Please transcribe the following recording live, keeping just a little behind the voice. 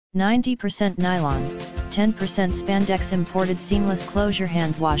90% nylon, 10% spandex imported seamless closure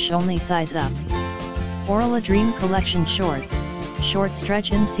hand wash only size up. AUROLA Dream Collection Shorts, short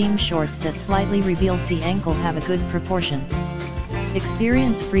stretch inseam shorts that slightly reveals the ankle have a good proportion.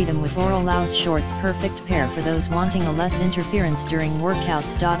 Experience freedom with AUROLA's shorts, perfect pair for those wanting a less interference during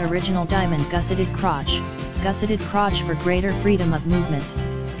workouts. Original diamond gusseted crotch for greater freedom of movement.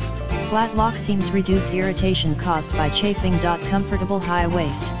 Flat lock seams reduce irritation caused by chafing. Comfortable high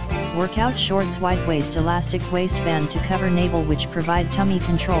waist, workout shorts, wide waist, elastic waistband to cover navel which provide tummy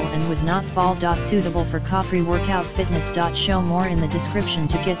control and would not fall. Suitable for pre-workout fitness. Show more in the description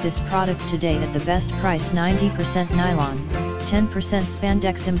to get this product today at the best price. 90% nylon, 10%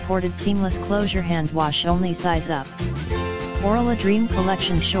 spandex imported seamless closure hand wash only size up. AUROLA Dream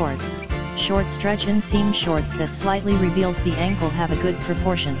Collection Shorts, short stretch inseam shorts that slightly reveals the ankle have a good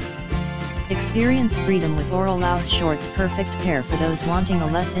proportion. Experience freedom with AUROLA's shorts, perfect pair for those wanting a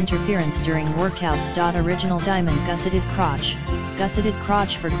less interference during workouts. Original diamond gusseted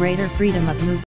crotch for greater freedom of movement.